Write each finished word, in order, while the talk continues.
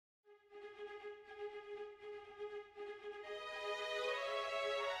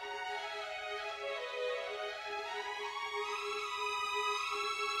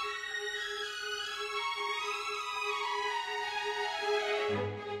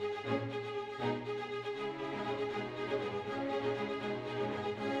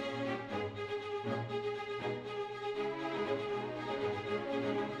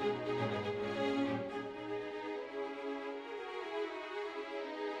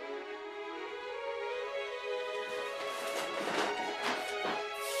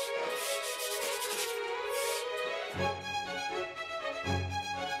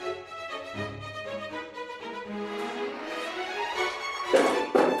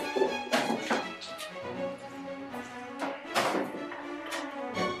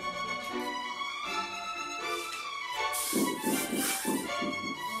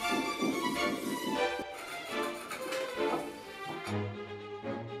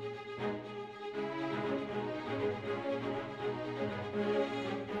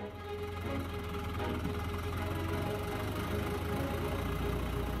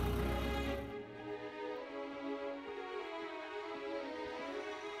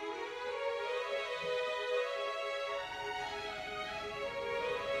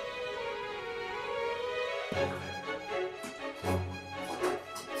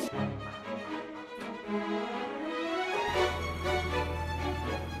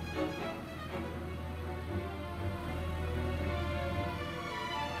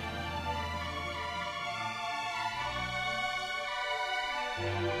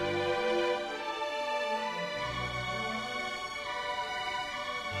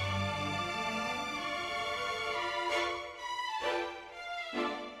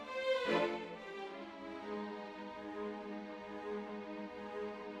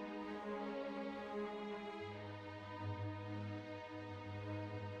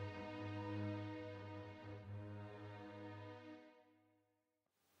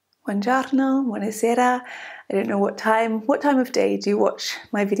Buongiorno, buonasera. I don't know what time of day do you watch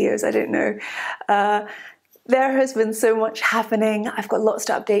my videos? I don't know. There has been so much happening. I've got lots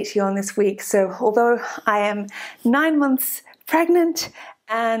to update you on this week. So although I am 9 months pregnant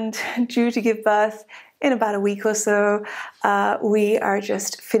and due to give birth in about a week or so, we are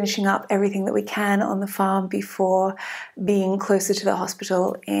just finishing up everything that we can on the farm before being closer to the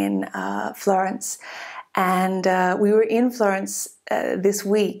hospital in Florence. And we were in Florence this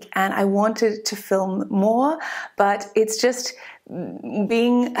week, and I wanted to film more, but it's just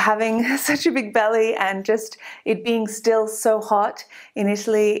having such a big belly and just it being still so hot in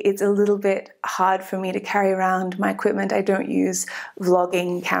Italy, it's a little bit hard for me to carry around my equipment. I don't use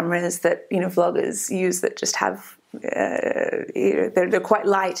vlogging cameras that, you know, vloggers use that just have, they're quite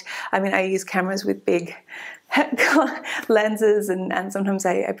light. I mean, I use cameras with big lenses, and sometimes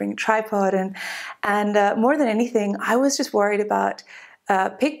I bring a tripod, and more than anything, I was just worried about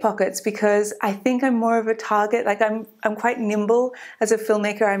pickpockets, because I think I'm more of a target. Like I'm quite nimble as a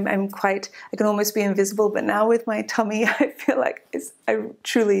filmmaker. I can almost be invisible, but now with my tummy, I feel like I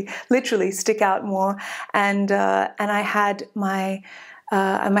literally stick out more. And I had my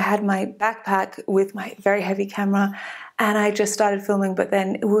backpack with my very heavy camera, and I just started filming, but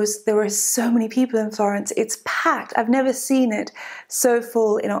then there were so many people in Florence. It's packed. I've never seen it so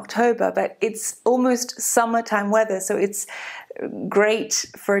full in October, but it's almost summertime weather, so it's great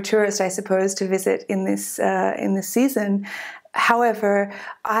for a tourist, I suppose, to visit in this season. However,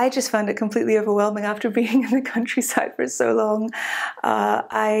 I just found it completely overwhelming after being in the countryside for so long.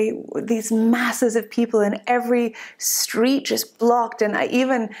 These masses of people, and every street just blocked, and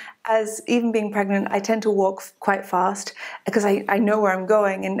even being pregnant, I tend to walk quite fast because I know where I'm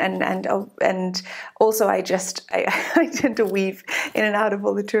going, and also I tend to weave in and out of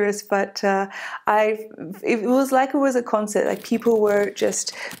all the tourists. But it was like it was a concert. Like people were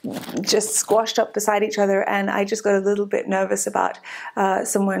just squashed up beside each other, and I just got a little bit nervous about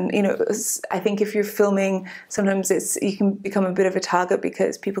someone. You know, I think if you're filming, sometimes you can become a bit of a target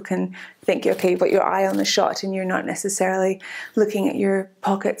because people can think, okay, you've got your eye on the shot and you're not necessarily looking at your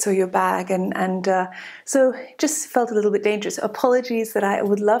pockets or your bag, and so it just felt a little bit dangerous. Apologies that I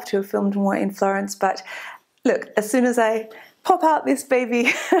would love to have filmed more in Florence, but look, as soon as I pop out this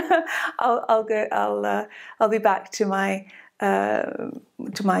baby, I'll be back to my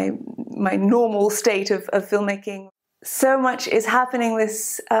normal state of filmmaking. So much is happening in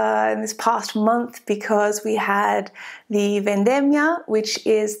this past month, because we had the Vendemmia, which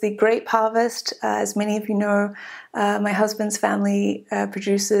is the grape harvest. As many of you know, my husband's family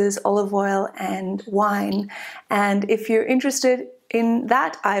produces olive oil and wine. And if you're interested in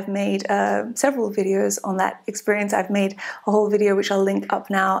that I've made several videos on that experience. I've made a whole video which I'll link up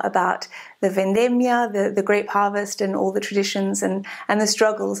now about the vendemmia, the grape harvest, and all the traditions and the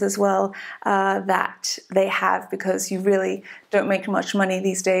struggles as well that they have, because you really don't make much money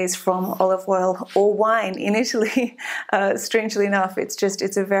these days from olive oil or wine in Italy. Strangely enough,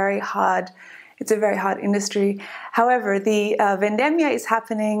 it's a very hard industry. However, the vendemmia is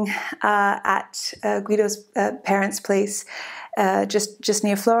happening at Guido's parents' place, just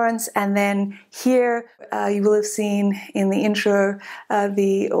near Florence, and then here you will have seen in the intro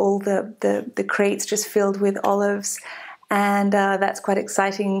all the crates just filled with olives, and that's quite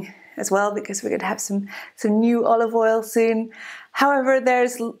exciting as well, because we're going to have some new olive oil soon. However,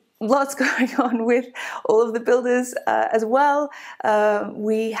 there's lots going on with all of the builders as well.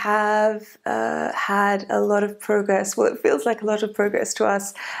 We have had a lot of progress. Well, it feels like a lot of progress to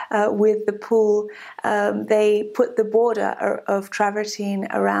us with the pool. They put the border of travertine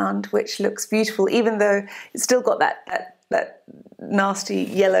around, which looks beautiful, even though it's still got that nasty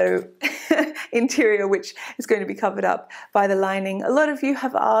yellow interior, which is going to be covered up by the lining. A lot of you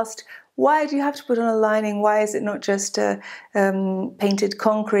have asked, why do you have to put on a lining? Why is it not just painted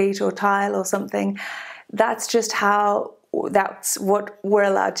concrete or tile or something? That's what we're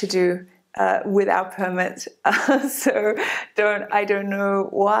allowed to do with our permit. So I don't know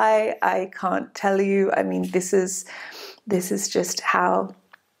why. I can't tell you. I mean, this is just how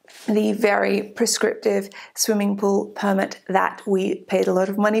the very prescriptive swimming pool permit that we paid a lot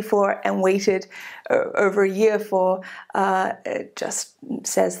of money for and waited over a year for, it just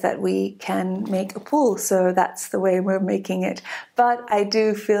says that we can make a pool. So that's the way we're making it. But I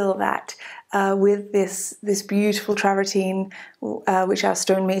do feel that with this beautiful travertine, which our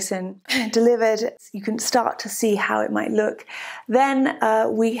stonemason delivered, you can start to see how it might look. Then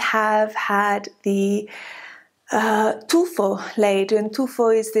we have had the tufo laid, and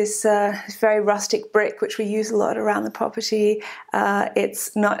tufo is this very rustic brick which we use a lot around the property.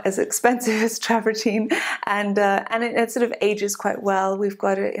 It's not as expensive as travertine, and it sort of ages quite well. We've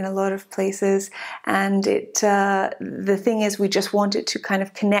got it in a lot of places, and the thing is, we just wanted to kind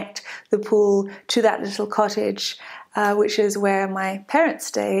of connect the pool to that little cottage, which is where my parents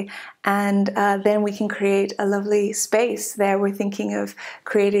stay, and then we can create a lovely space there. We're thinking of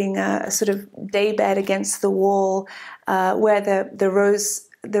creating a sort of day bed against the wall, where the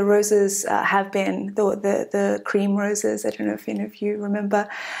roses have been, the cream roses. I don't know if any of you remember.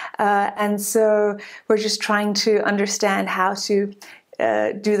 And so we're just trying to understand how to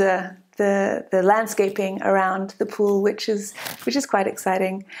do the landscaping around the pool, which is quite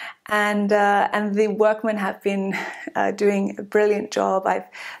exciting, and the workmen have been doing a brilliant job. I've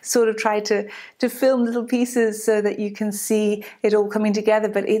sort of tried to film little pieces so that you can see it all coming together,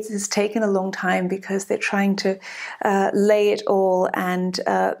 but it has taken a long time because they're trying to lay it all and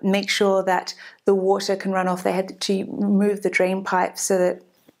make sure that the water can run off. They had to remove the drain pipes so that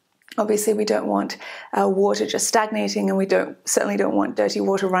obviously we don't want water just stagnating, and we certainly don't want dirty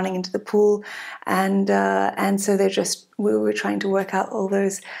water running into the pool, and so we were trying to work out all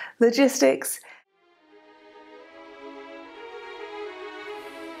those logistics.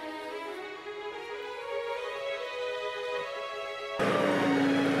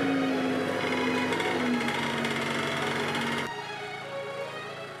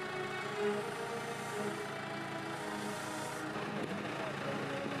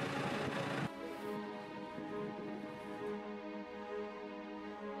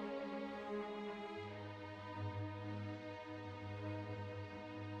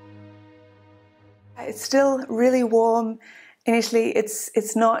 It's still really warm. Initially, it's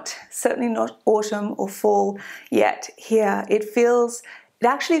certainly not autumn or fall yet here. It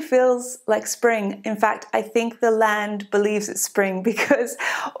actually feels like spring. In fact, I think the land believes it's spring because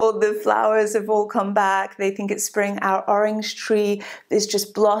all the flowers have all come back. They think it's spring. Our orange tree is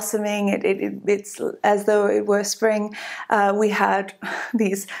just blossoming. It's as though it were spring. We had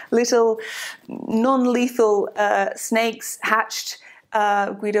these little non-lethal snakes hatched.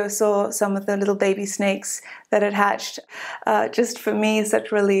 Guido saw some of the little baby snakes that had hatched. Just for me,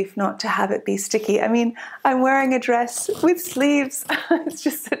 such relief not to have it be sticky. I mean, I'm wearing a dress with sleeves. It's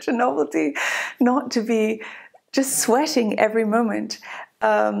just such a novelty not to be just sweating every moment.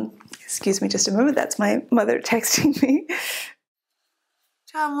 Excuse me just a moment, that's my mother texting me.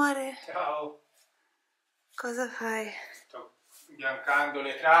 Ciao amore. Ciao. Cosa fai? Sto biancando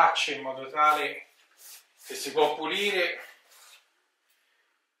le tracce in modo tale che si può pulire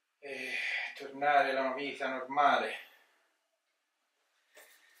e tornare a una vita normale.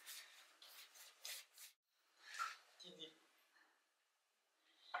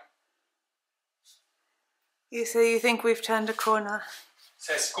 So you think we've turned a corner?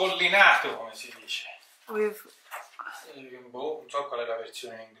 Si è scollinato, come si dice. We've... non so qual è la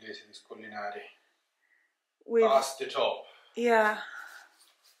versione in inglese di scollinare. We've... Past the top. Yeah.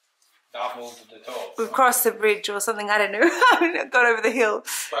 Doubled the top. We've crossed the bridge or something, I don't know. Got over the hill.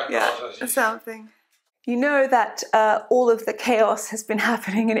 Yeah, something. You know that all of the chaos has been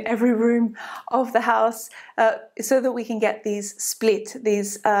happening in every room of the house so that we can get these split,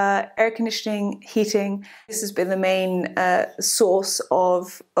 these air conditioning, heating. This has been the main source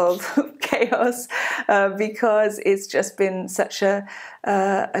of chaos because it's just been such a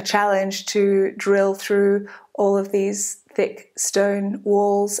challenge to drill through all of these thick stone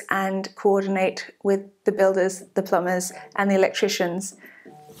walls and coordinate with the builders, the plumbers and the electricians.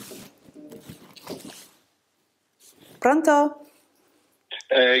 Pronto?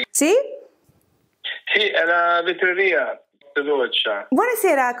 Sì? Sì, è la vetreria, doccia.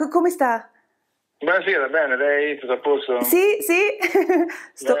 Buonasera, come sta? Buonasera, bene, lei tutto a posto? Sì, sì.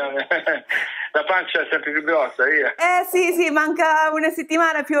 Bene. La pancia è sempre più grossa, via. Sì, manca una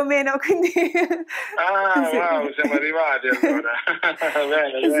settimana più o meno, quindi... Ah, sì. Wow, siamo arrivati allora.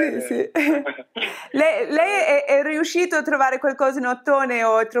 Bene. Sì. Lei è riuscito a trovare qualcosa in ottone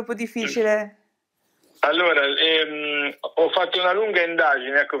o è troppo difficile? Allora, ho fatto una lunga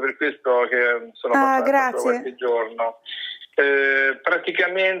indagine, ecco per questo che sono passato qualche giorno.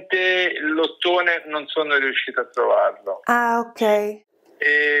 Praticamente l'ottone non sono riuscito a trovarlo. Ah, ok.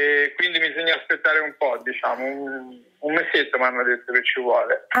 E quindi bisogna aspettare un po', diciamo, un mesetto mi hanno detto che ci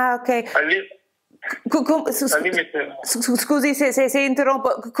vuole. Ah, ok. Scusi se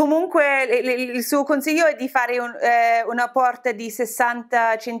interrompo, comunque il suo consiglio è di fare una porta di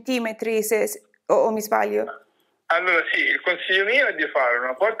 60 centimetri, o mi sbaglio? Allora sì, il consiglio mio è di fare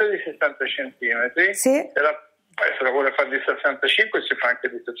una porta di 60 centimetri. Sì. Se la vuole fare di 65 si fa anche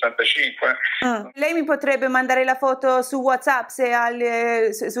di 65. Lei mi potrebbe mandare la foto su WhatsApp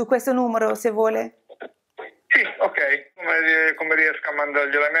su questo numero se vuole? Sì, ok. Come riesco a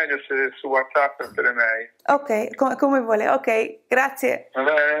mandargliela meglio se su WhatsApp o per email. Ok, come vuole. Ok, grazie.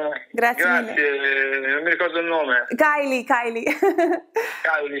 Grazie mille. Non mi ricordo il nome. Kylie. Kylie,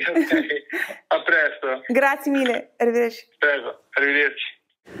 ok. A presto. Grazie mille. Arrivederci. Prego, arrivederci.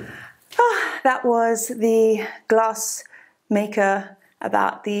 That was the glass maker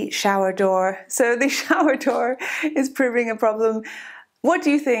about the shower door. So the shower door is proving a problem. What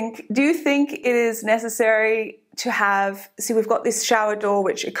do you think? Do you think it is necessary to have, see, we've got this shower door,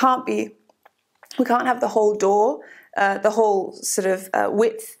 which it can't be, we can't have the whole door, the whole sort of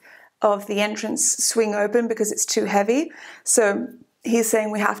width of the entrance swing open because it's too heavy. So he's saying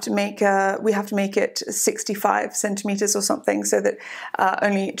we have to make it 65 centimeters or something so that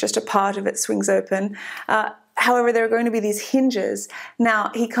only just a part of it swings open. However, there are going to be these hinges. Now,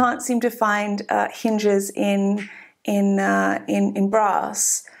 he can't seem to find hinges in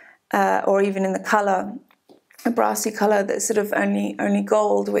brass or even in the color, a brassy color that's sort of only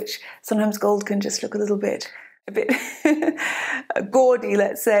gold, which sometimes gold can just look a bit gaudy,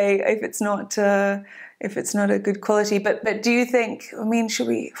 let's say, if it's not a good quality. But do you think, I mean, should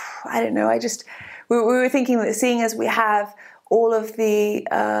we, I don't know, we were thinking that seeing as we have all of the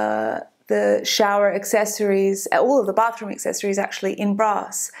shower accessories, all of the bathroom accessories actually in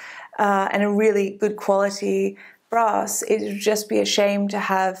brass, and a really good quality brass, it would just be a shame to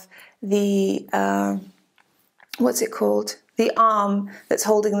have the, what's it called? The arm that's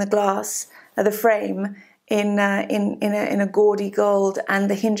holding the glass, the frame, in a gaudy gold, and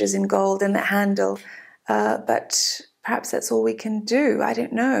the hinges in gold and the handle. But perhaps that's all we can do. I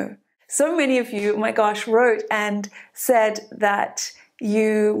don't know. So many of you, oh my gosh, wrote and said that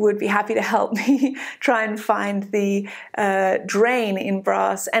you would be happy to help me try and find the drain in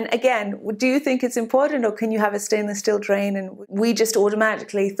brass. And again, do you think it's important, or can you have a stainless steel drain? And we just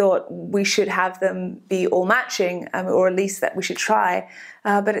automatically thought we should have them be all matching, or at least that we should try.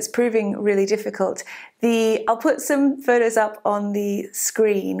 But it's proving really difficult. I'll put some photos up on the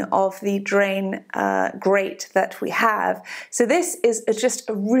screen of the drain grate that we have. So this is just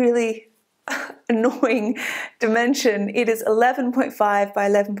a really annoying dimension. It is 11.5 by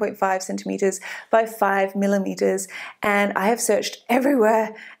 11.5 centimeters by 5 millimeters, and I have searched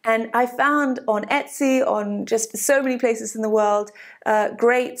everywhere, and I found on Etsy, on just so many places in the world,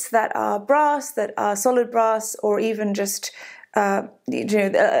 grates that are brass, that are solid brass, or even just a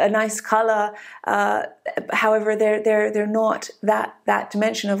nice color. However, they're not that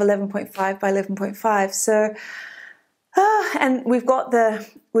dimension of 11.5 by 11.5. So. And we've got the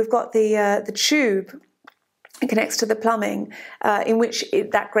tube connects to the plumbing, in which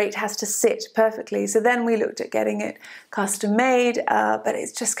that grate has to sit perfectly. So then we looked at getting it custom made, but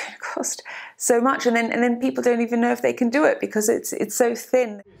it's just going to cost so much, and then people don't even know if they can do it because it's so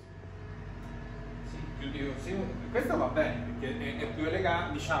thin. Questo va bene perché è più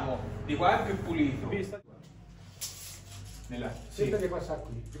elegante, diciamo, di qua è più pulito. Sempre che passa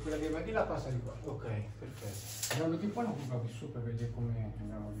qui, e quella che va di là passa di qua. Ok, perfetto. Andiamo di qua, non va qui su per vedere come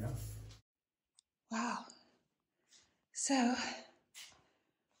andiamo di là. Wow. So,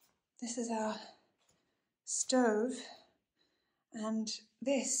 this is our stove, and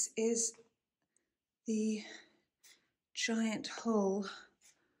this is the giant hole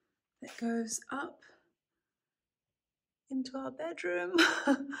that goes up into our bedroom.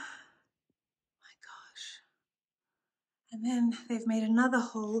 Oh my gosh. And then they've made another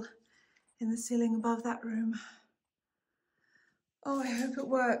hole in the ceiling above that room. Oh, I hope it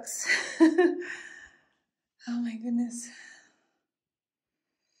works. Oh my goodness.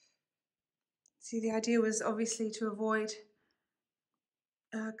 See, the idea was obviously to avoid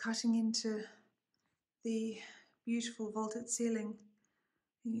cutting into the beautiful vaulted ceiling.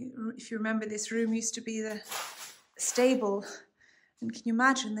 If you remember, this room used to be the stable, and can you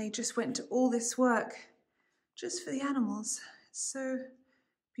imagine they just went to all this work just for the animals? It's so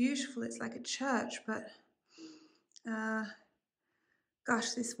beautiful, it's like a church, but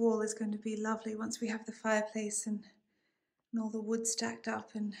gosh, this wall is going to be lovely once we have the fireplace and all the wood stacked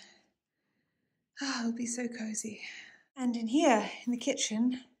up, and it'll be so cozy. And in here, in the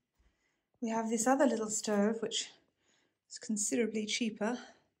kitchen, we have this other little stove, which is considerably cheaper,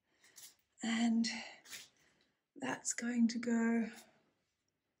 and that's going to go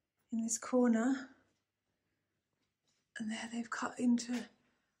in this corner. And there they've cut into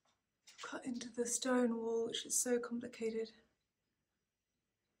the stone wall, which is so complicated.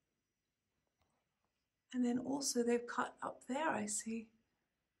 And then also they've cut up there, I see,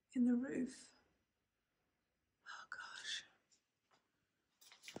 in the roof. Oh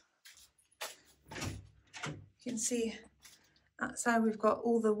gosh. You can see outside we've got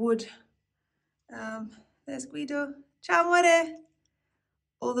all the wood. There's Guido. Ciao amore!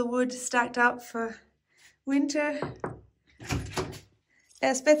 All the wood stacked up for winter.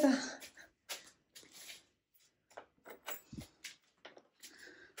 Aspetta.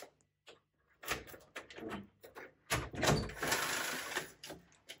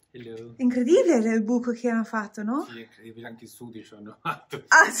 Hello. Incredibile il buco che hanno fatto, no? Sì, incredibile, anche i studi ci hanno fatto.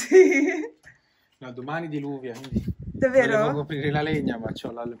 Ah sì? No, domani diluvia, quindi Davvero? volevo coprire la legna, ma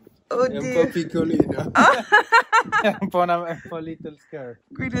c'ho la... Oddio. È un po' piccolino. È un po' little skirt.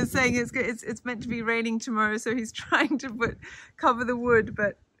 Guido's saying it's meant to be raining tomorrow, so he's trying to cover the wood,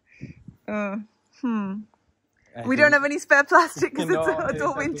 but we don't have any spare plastic because it's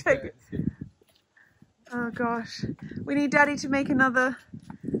all been taken. Oh gosh, we need Daddy to make another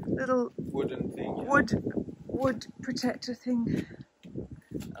little wooden thing. Yeah. Wood protector thing.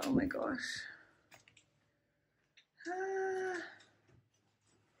 Oh my gosh.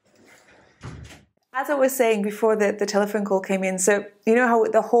 As I was saying before the telephone call came in, so you know how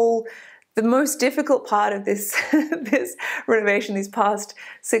the most difficult part of this this renovation these past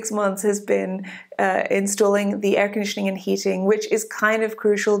 6 months has been installing the air conditioning and heating, which is kind of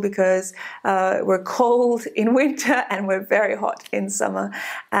crucial because we're cold in winter and we're very hot in summer,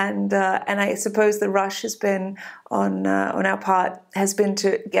 and I suppose the rush has been on our part has been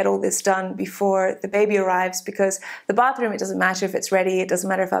to get all this done before the baby arrives, because the bathroom, it doesn't matter if it's ready, it doesn't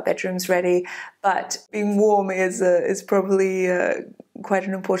matter if our bedroom's ready, but being warm is probably quite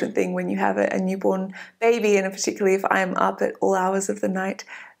an important thing when you have a newborn baby, and particularly if I'm up at all hours of the night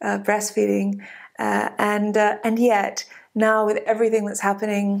breastfeeding. And yet now, with everything that's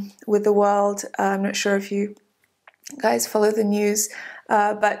happening with the world, I'm not sure if you guys follow the news,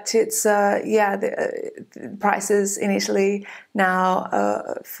 but it's the prices in Italy now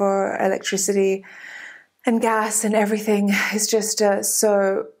for electricity and gas and everything is just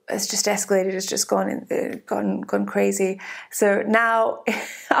it's just escalated. It's just gone crazy. So now,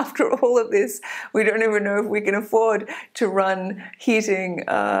 after all of this, we don't even know if we can afford to run heating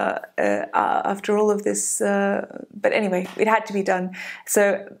after all of this. But anyway, it had to be done.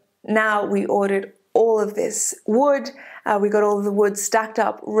 So now we ordered all of this wood. We got all of the wood stacked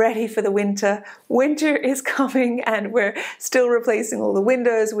up, ready for the winter. Winter is coming, and we're still replacing all the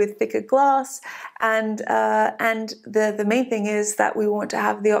windows with thicker glass. And the main thing is that we want to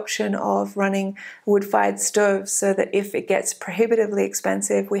have the option of running wood-fired stoves, so that if it gets prohibitively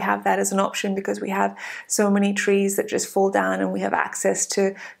expensive, we have that as an option, because we have so many trees that just fall down, and we have access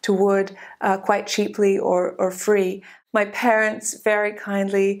to wood quite cheaply or free. My parents very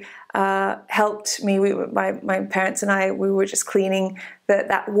kindly helped me. My parents and I, we were just cleaning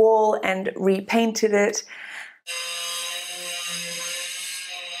that wall and repainted it.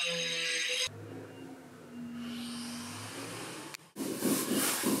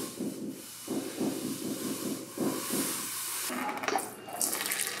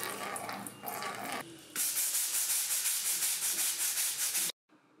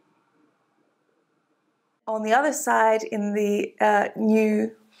 On the other side, in the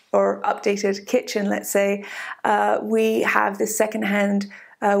new or updated kitchen, let's say, we have this second-hand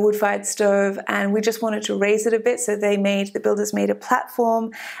wood-fired stove, and we just wanted to raise it a bit, so the builders made a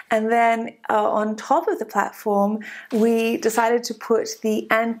platform, and then on top of the platform we decided to put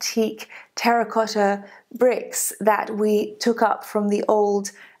the antique terracotta bricks that we took up from the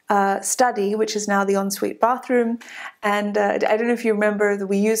old study, which is now the ensuite bathroom. And I don't know if you remember that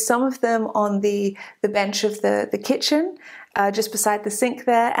we used some of them on the bench of the kitchen, just beside the sink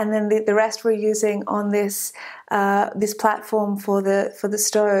there, and then the rest we're using on this platform for the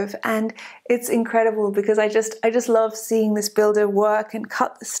stove. And it's incredible because I just love seeing this builder work and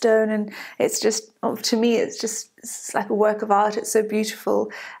cut the stone, and it's just, to me, it's like a work of art. It's so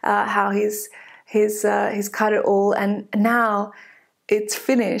beautiful how he's cut it all, and now it's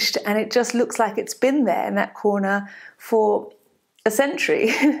finished, and it just looks like it's been there in that corner for a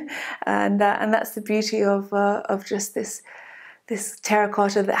century. and that's the beauty of just this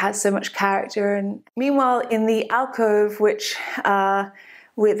terracotta that has so much character. And meanwhile, in the alcove, which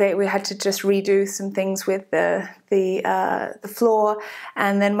we had to just redo some things with the floor,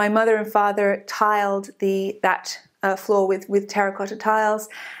 and then my mother and father tiled that floor with terracotta tiles,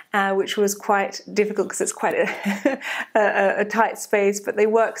 which was quite difficult because it's quite a tight space, but they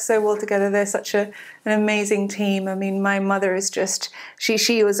work so well together. They're such an amazing team. I mean, my mother is just,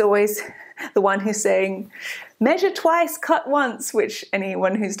 she was always the one who's saying, measure twice, cut once, which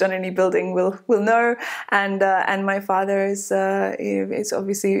anyone who's done any building will know. And my father is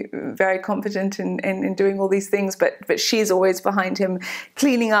obviously very competent in doing all these things, but she's always behind him,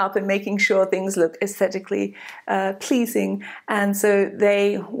 cleaning up and making sure things look aesthetically pleasing. And so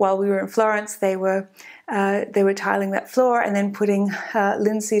while we were in Florence, they were tiling that floor and then putting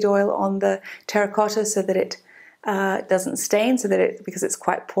linseed oil on the terracotta so that it doesn't stain, because it's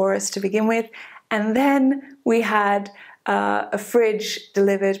quite porous to begin with. And then we had a fridge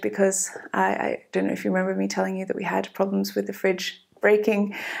delivered, because I don't know if you remember me telling you that we had problems with the fridge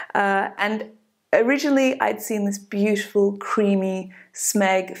breaking. And originally I'd seen this beautiful creamy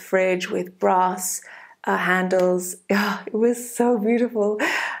Smeg fridge with brass handles. Oh, it was so beautiful,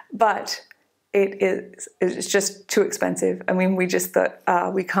 but it's just too expensive. I mean, we just thought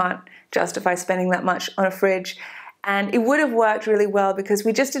we can't justify spending that much on a fridge. And it would have worked really well because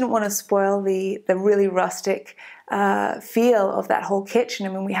we just didn't want to spoil the really rustic feel of that whole kitchen. I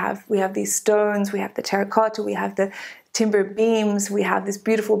mean, we have these stones, we have the terracotta, we have the timber beams, we have this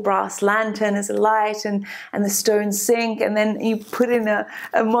beautiful brass lantern as a light, and the stone sink, and then you put in a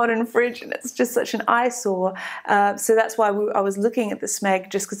modern fridge and it's just such an eyesore. So that's why I was looking at the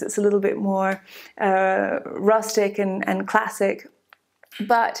Smeg, just because it's a little bit more rustic and classic.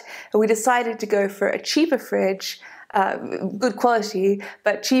 But we decided to go for a cheaper fridge, good quality,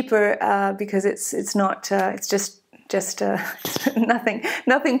 but cheaper because it's just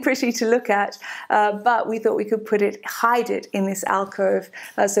nothing pretty to look at. But we thought we could hide it in this alcove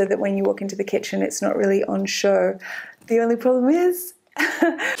so that when you walk into the kitchen, it's not really on show. The only problem is.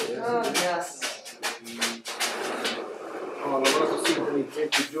 Oh, yes. Ho lavorato sì per i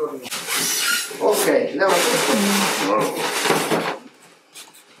 20 giorni. Ok,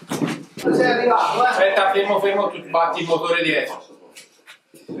 sei arrivato, Aspetta, fermo, tu batti il motore dietro.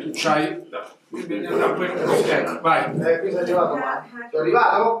 Tu c'hai... Ok, vai. Qui sei arrivato, ma... Sono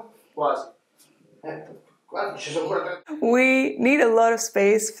arrivato? Quasi. Guarda, ci sono ancora 3. We need a lot of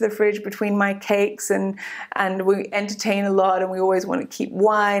space for the fridge between my cakes, and we entertain a lot, and we always want to keep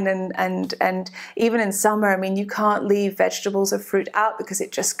wine, and even in summer, I mean, you can't leave vegetables or fruit out because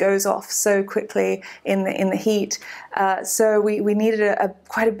it just goes off so quickly in the heat. So we needed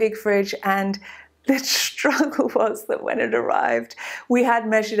quite a big fridge, and the struggle was that when it arrived, we had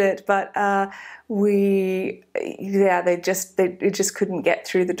measured it, but it just couldn't get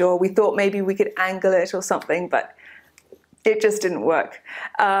through the door. We thought maybe we could angle it or something, but it just didn't work.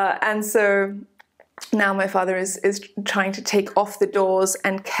 And so now my father is trying to take off the doors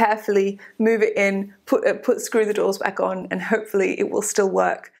and carefully move it in, screw the doors back on, and hopefully it will still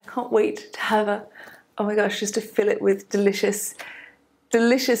work. Can't wait to have oh my gosh, just to fill it with delicious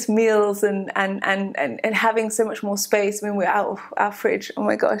meals and having so much more space. I mean, our fridge, oh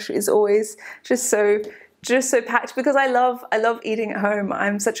my gosh, is always just so just so packed, because I love eating at home.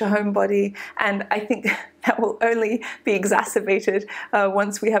 I'm such a homebody, and I think that will only be exacerbated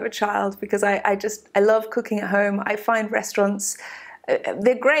once we have a child, because I love cooking at home. I find restaurants,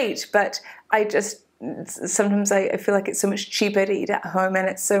 they're great, but sometimes I feel like it's so much cheaper to eat at home, and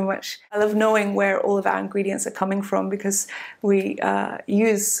it's so much, I love knowing where all of our ingredients are coming from, because we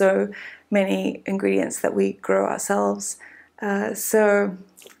use so many ingredients that we grow ourselves. So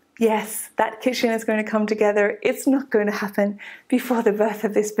yes, that kitchen is going to come together. It's not going to happen before the birth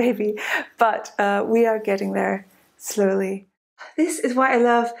of this baby, but we are getting there slowly. This is why I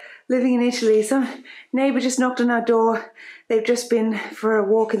love living in Italy. Some neighbor just knocked on our door. They've just been for a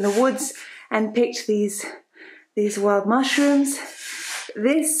walk in the woods and picked these wild mushrooms.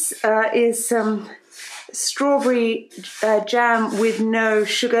 This is some strawberry jam with no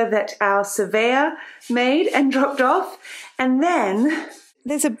sugar that our surveyor made and dropped off. And then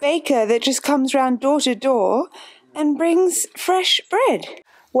there's a baker that just comes round door to door and brings fresh bread.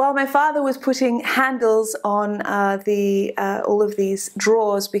 While my father was putting handles on all of these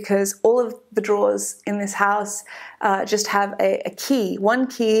drawers, because all of the drawers in this house just have a key, one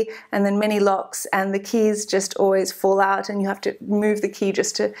key, and then many locks, and the keys just always fall out, and you have to move the key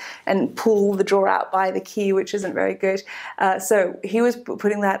and pull the drawer out by the key, which isn't very good. So he was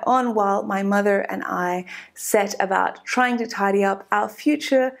putting that on while my mother and I set about trying to tidy up our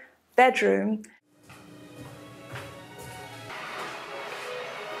future bedroom.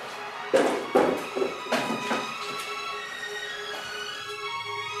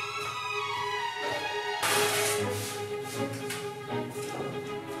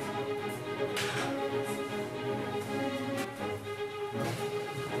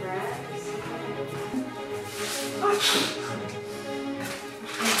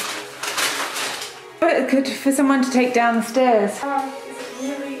 Good for someone to take down the stairs. Is it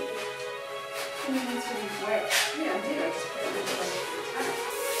really needs to be wet? Yeah, I did.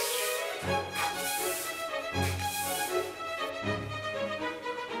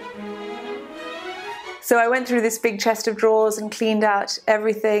 So I went through this big chest of drawers and cleaned out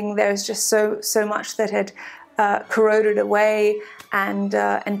everything. There was just so much that had corroded away, and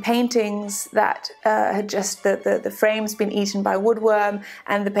paintings that had just, the frames been eaten by woodworm,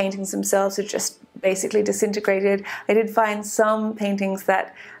 and the paintings themselves had just basically disintegrated. I did find some paintings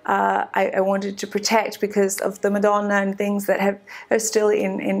that I wanted to protect because of the Madonna and things that are still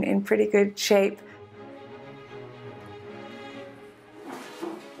in pretty good shape.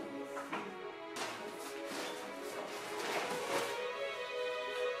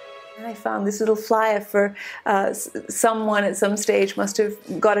 And I found this little flyer for someone at some stage must have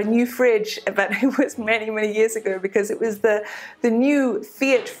got a new fridge, but it was many years ago, because it was the new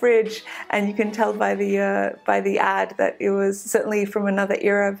Fiat fridge, and you can tell by the ad that it was certainly from another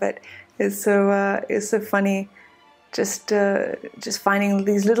era. But it's so funny, just finding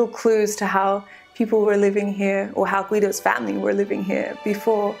these little clues to how people were living here, or how Guido's family were living here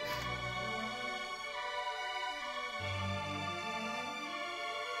before.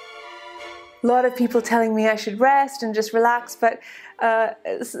 A lot of people telling me I should rest and just relax, but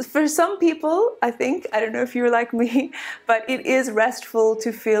for some people, I think, I don't know if you're like me, but it is restful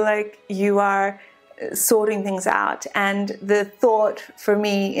to feel like you are sorting things out. And the thought for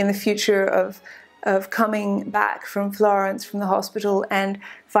me in the future of coming back from Florence, from the hospital, and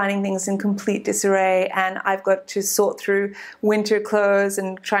finding things in complete disarray, and I've got to sort through winter clothes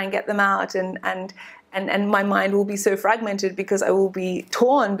and try and get them out, and my mind will be so fragmented, because I will be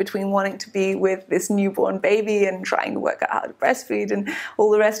torn between wanting to be with this newborn baby and trying to work out how to breastfeed and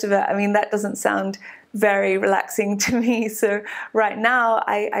all the rest of it. I mean, that doesn't sound very relaxing to me. So right now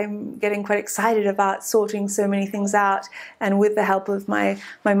I'm getting quite excited about sorting so many things out, and with the help of my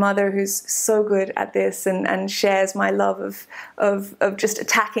mother, who's so good at this and shares my love of just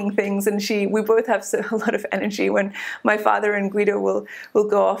attacking things. And we both have a lot of energy. When my father and Guido will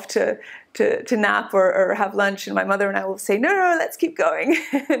go off to nap or have lunch, and my mother and I will say, no, let's keep going.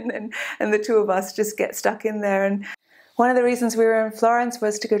 and the two of us just get stuck in there. And one of the reasons we were in Florence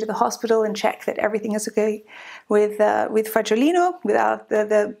was to go to the hospital and check that everything is okay with Fagiolino, with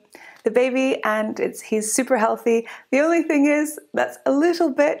the baby, and he's super healthy. The only thing is that's a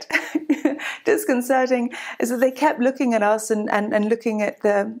little bit disconcerting is that they kept looking at us and looking at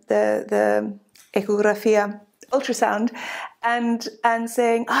the echografia, ultrasound, and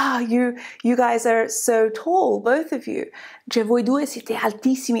saying, you guys are so tall, both of you. Voi due siete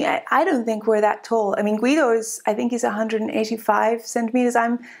altissimi. I don't think we're that tall. I mean, Guido I think he's 185 centimeters.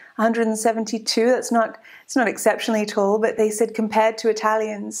 I'm 172. It's not exceptionally tall, but they said compared to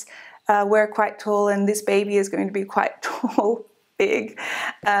Italians, we're quite tall, and this baby is going to be quite tall, big.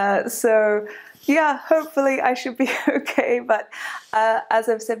 So yeah, hopefully I should be okay. But as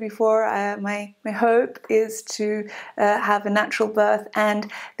I've said before, my hope is to have a natural birth.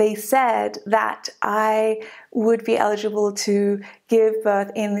 And they said that I would be eligible to give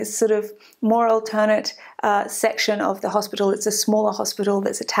birth in this sort of more alternate section of the hospital. It's a smaller hospital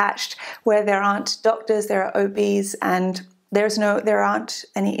that's attached where there aren't doctors, there are OBs, and there aren't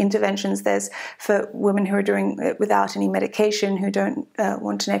any interventions. There's for women who are doing it without any medication, who don't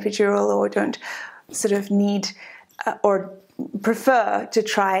want an epidural or don't sort of need or prefer to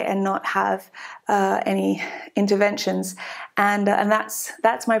try and not have any interventions, and that's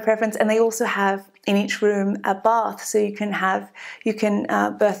my preference. And they also have in each room a bath, so you can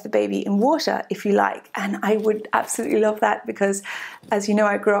birth the baby in water if you like. And I would absolutely love that because, as you know,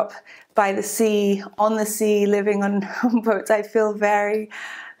 I grew up by the sea, on the sea, living on boats. I feel very,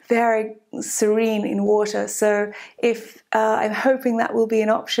 very serene in water. So if I'm hoping that will be an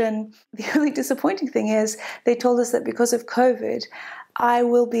option. The only disappointing thing is they told us that because of COVID, I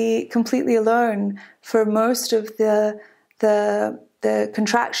will be completely alone for most of the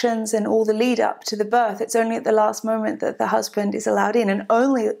contractions and all the lead up to the birth. It's only at the last moment that the husband is allowed in, and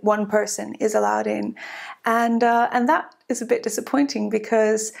only one person is allowed in, and that is a bit disappointing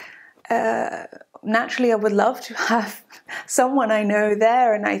because naturally I would love to have someone I know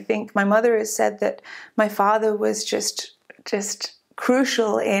there. And I think my mother has said that my father was just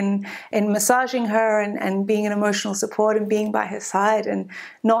crucial in massaging her and being an emotional support and being by her side, and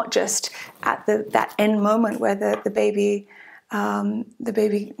not just at that end moment where the baby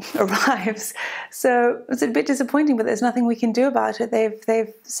arrives. So it's a bit disappointing, but there's nothing we can do about it.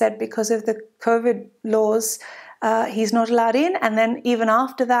 They've said because of the COVID laws, he's not allowed in. And then even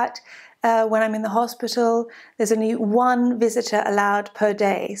after that, when I'm in the hospital, there's only one visitor allowed per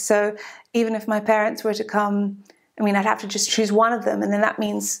day. So even if my parents were to come, I mean, I'd have to just choose one of them, and then that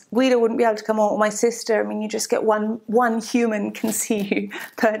means Guido wouldn't be able to come, or my sister. I mean, you just get one human can see you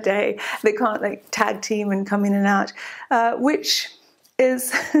per day. They can't like tag team and come in and out, which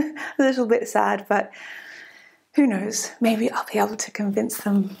is a little bit sad, but who knows? Maybe I'll be able to convince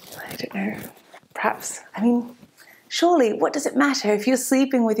them. I don't know. Perhaps. I mean, surely, what does it matter if you're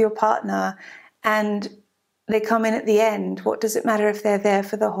sleeping with your partner and they come in at the end? What does it matter if they're there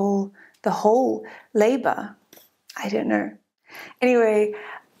for the whole labor? I don't know. Anyway,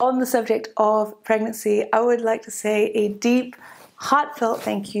 on the subject of pregnancy, I would like to say a deep, heartfelt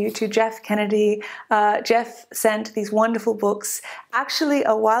thank you to Jeff Kennedy. Jeff sent these wonderful books. Actually,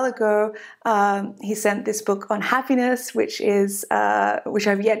 a while ago, he sent this book on happiness, which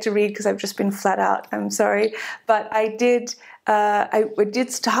I've yet to read because I've just been flat out. I'm sorry, but I did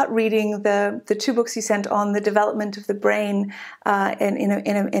start reading the two books he sent on the development of the brain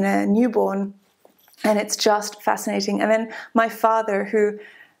in a newborn. And it's just fascinating. And then my father, who,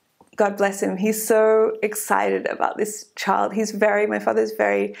 God bless him, he's so excited about this child. My father's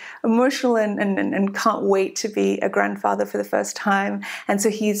very emotional and can't wait to be a grandfather for the first time. And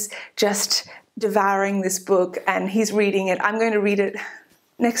so he's just devouring this book and he's reading it. I'm going to read it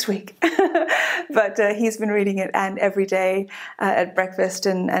next week. But he's been reading it, and every day at breakfast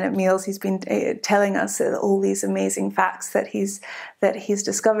and at meals, he's been telling us all these amazing facts that he's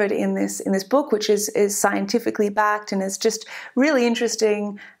discovered in this book, which is scientifically backed and is just really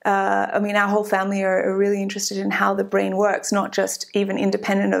interesting. I mean, our whole family are really interested in how the brain works, not just even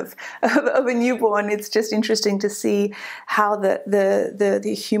independent of a newborn. It's just interesting to see how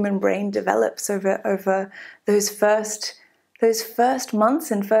the human brain develops over those first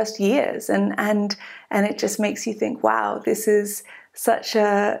months and first years, and it just makes you think, wow, this is such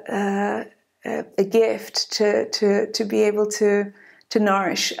a gift to be able to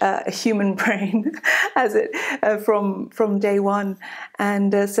nourish a human brain as it from day one.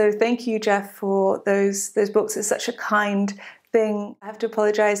 And so thank you, Jeff, for those books. It's such a kind thing. I have to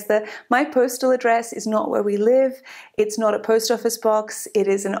apologize that my postal address is not where we live. It's not a post office box. It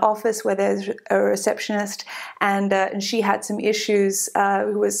is an office where there's a receptionist, and she had some issues.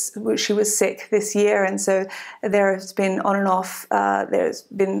 She was sick this year, and so there has been on and off. There's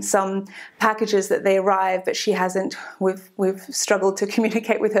been some packages that they arrive, but she hasn't. We've struggled to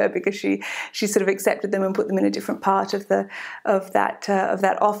communicate with her because she sort of accepted them and put them in a different part of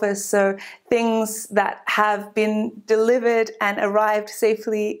that office. So things that have been delivered and arrived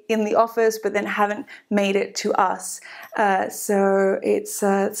safely in the office, but then haven't made it to us. So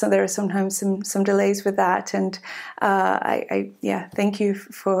there are sometimes some delays with that, and I thank you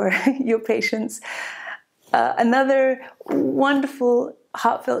for your patience. Another wonderful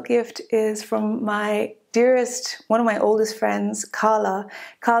heartfelt gift is from one of my oldest friends, Carla.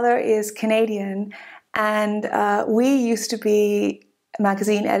 Carla is Canadian, and we used to be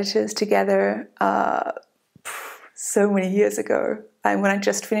magazine editors together so many years ago. When I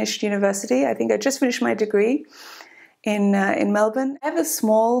just finished university. I think I just finished my degree in Melbourne. I have a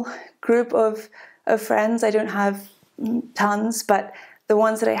small group of friends. I don't have tons, but the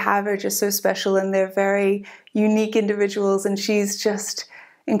ones that I have are just so special, and they're very unique individuals, and she's just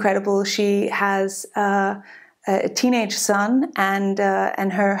incredible. She has a teenage son, and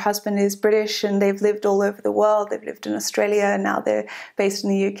her husband is British, and they've lived all over the world. They've lived in Australia, and now they're based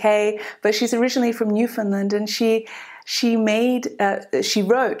in the UK. But she's originally from Newfoundland, and she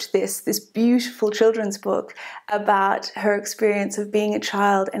wrote this beautiful children's book about her experience of being a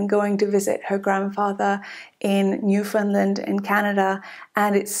child and going to visit her grandfather in Newfoundland in Canada.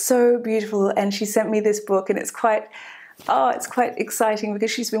 And it's so beautiful. And she sent me this book, and it's quite exciting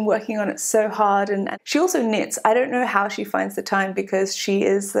because she's been working on it so hard, and she also knits. I don't know how she finds the time, because she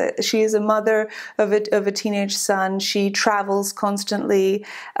is a mother of a teenage son. She travels constantly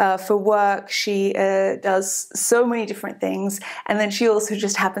for work. She does so many different things, and then she also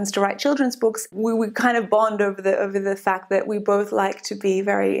just happens to write children's books. We kind of bond over the fact that we both like to be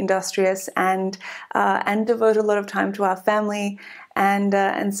very industrious and devote a lot of time to our family.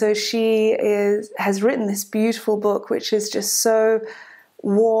 And so she has written this beautiful book, which is just so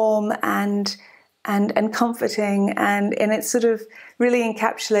warm and comforting, and it sort of really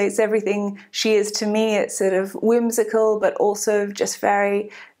encapsulates everything she is to me. It's sort of whimsical, but also just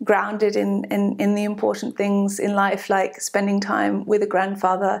very grounded in the important things in life, like spending time with a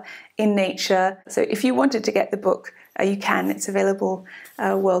grandfather in nature. So if you wanted to get the book, you can. It's available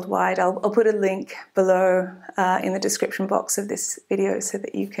worldwide. I'll put a link below in the description box of this video so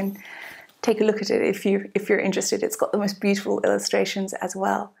that you can take a look at it if you're interested. It's got the most beautiful illustrations as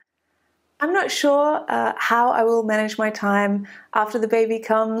well. I'm not sure how I will manage my time after the baby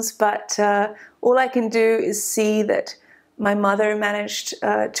comes, but all I can do is see that my mother managed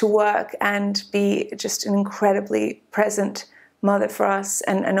to work and be just an incredibly present mother for us,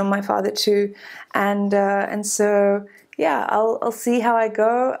 and on my father too, and so yeah, I'll see how I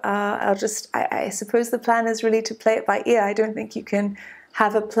go. I suppose the plan is really to play it by ear. I don't think you can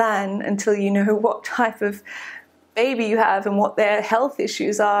have a plan until you know what type of baby you have and what their health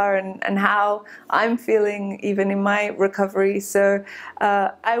issues are, and how I'm feeling even in my recovery. So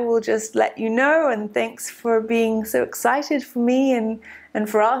I will just let you know, and thanks for being so excited for me and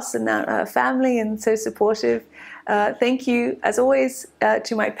for us and our family, and so supportive. Thank you, as always,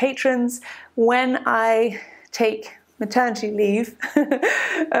 to my patrons. When I take maternity leave,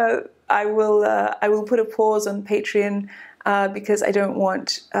 I will put a pause on Patreon because I don't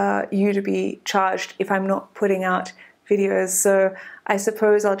want you to be charged if I'm not putting out videos. So I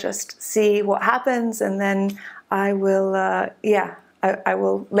suppose I'll just see what happens, and then I will, I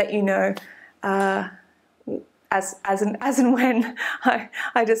will let you know as and when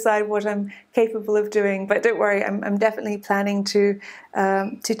I decide what I'm capable of doing. But don't worry, I'm definitely planning to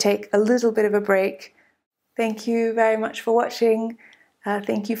take a little bit of a break. Thank you very much for watching.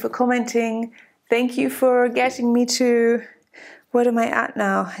 Thank you for commenting. Thank you for getting me to, what am I at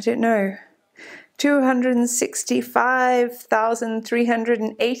now? I don't know.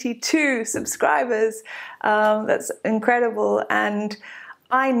 265,382 subscribers. That's incredible. And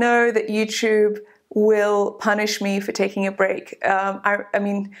I know that YouTube will punish me for taking a break. I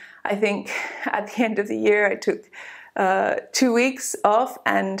mean, I think at the end of the year I took 2 weeks off,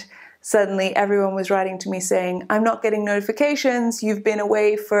 and suddenly everyone was writing to me saying, I'm not getting notifications, you've been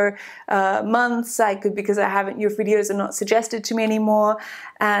away for months, because your videos are not suggested to me anymore.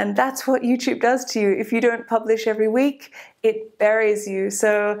 And that's what YouTube does to you. If you don't publish every week, it buries you.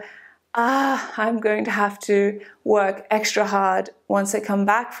 So I'm going to have to work extra hard once I come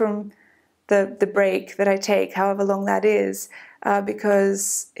back from the break that I take, however long that is,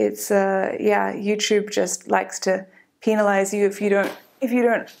 because it's YouTube just likes to penalize you if you don't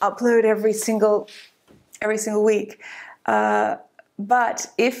upload every single week. But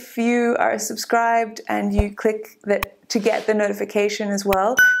if you are subscribed and you click that to get the notification as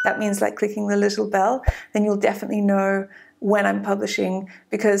well, that means like clicking the little bell, then you'll definitely know when I'm publishing,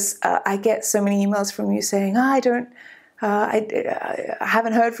 because I get so many emails from you saying, I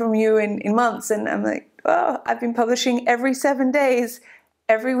haven't heard from you in months, and I'm like, oh, I've been publishing every 7 days,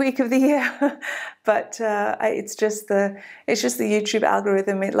 every week of the year. But it's just the YouTube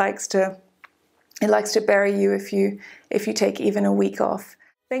algorithm. It likes to bury you if you take even a week off.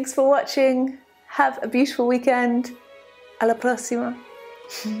 Thanks for watching. Have a beautiful weekend. Alla prossima.